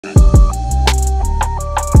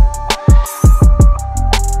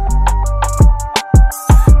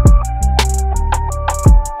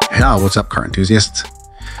What's up, car enthusiasts?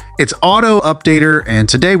 It's Auto Updater, and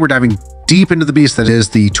today we're diving deep into the beast that is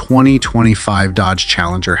the 2025 Dodge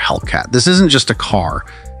Challenger Hellcat. This isn't just a car,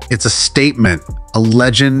 it's a statement, a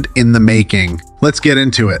legend in the making. Let's get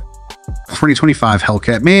into it. 2025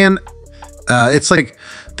 Hellcat, man, it's like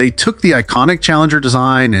they took the iconic Challenger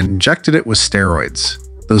design and injected it with steroids.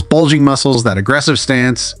 Those bulging muscles, that aggressive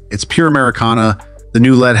stance, it's pure Americana. The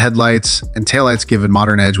new LED headlights and taillights give it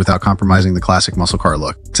modern edge without compromising the classic muscle car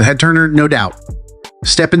look. It's a head turner, no doubt.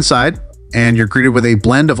 Step inside and you're greeted with a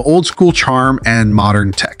blend of old school charm and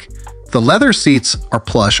modern tech. The leather seats are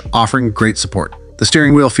plush, offering great support. The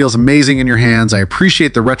steering wheel feels amazing in your hands. I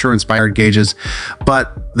appreciate the retro inspired gauges,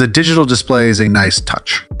 but the digital display is a nice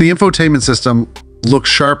touch. The infotainment system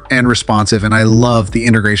looks sharp and responsive, and I love the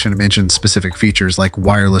integration of engine specific features like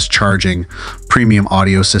wireless charging, premium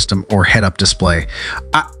audio system, or head-up display.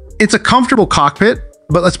 It's a comfortable cockpit,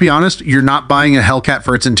 but let's be honest, you're not buying a Hellcat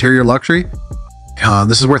for its interior luxury.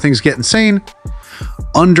 This is where things get insane.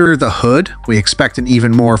 Under the hood, we expect an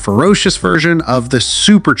even more ferocious version of the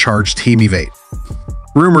supercharged Team V8.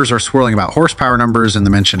 Rumors are swirling about horsepower numbers and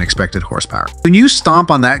the mentioned expected horsepower. When you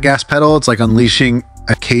stomp on that gas pedal, it's like unleashing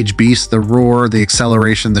a cage beast. The roar, the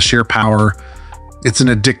acceleration, the sheer power, it's an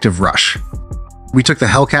addictive rush. We took the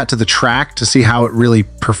Hellcat to the track to see how it really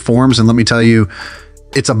performs, and let me tell you,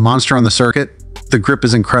 it's a monster on the circuit. The grip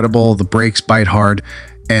is incredible, the brakes bite hard,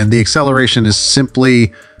 and the acceleration is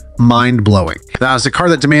simply mind-blowing. Now, it's a car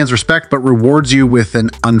that demands respect but rewards you with an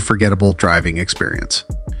unforgettable driving experience.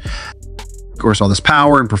 Of course, all this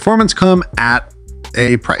power and performance come at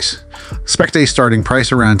a price. Expect a starting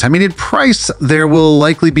price around $10 price. There will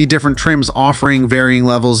likely be different trims offering varying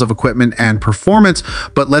levels of equipment and performance,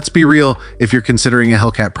 but let's be real, if you're considering a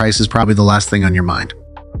Hellcat, price is probably the last thing on your mind.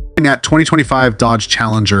 That 2025 Dodge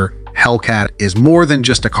Challenger Hellcat is more than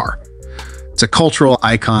just a car. It's a cultural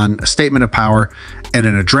icon, a statement of power, and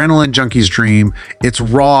an adrenaline junkie's dream. It's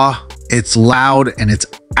raw, it's loud, and it's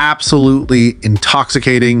absolutely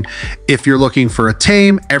intoxicating. If you're looking for a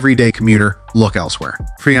tame, everyday commuter, look elsewhere.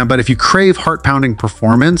 But if you crave heart-pounding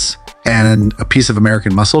performance and a piece of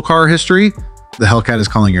American muscle car history, the Hellcat is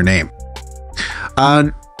calling your name.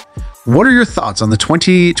 What are your thoughts on the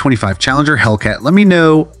 2025 Challenger Hellcat? Let me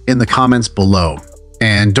know in the comments below.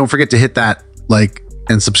 And don't forget to hit that like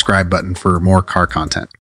and subscribe button for more car content.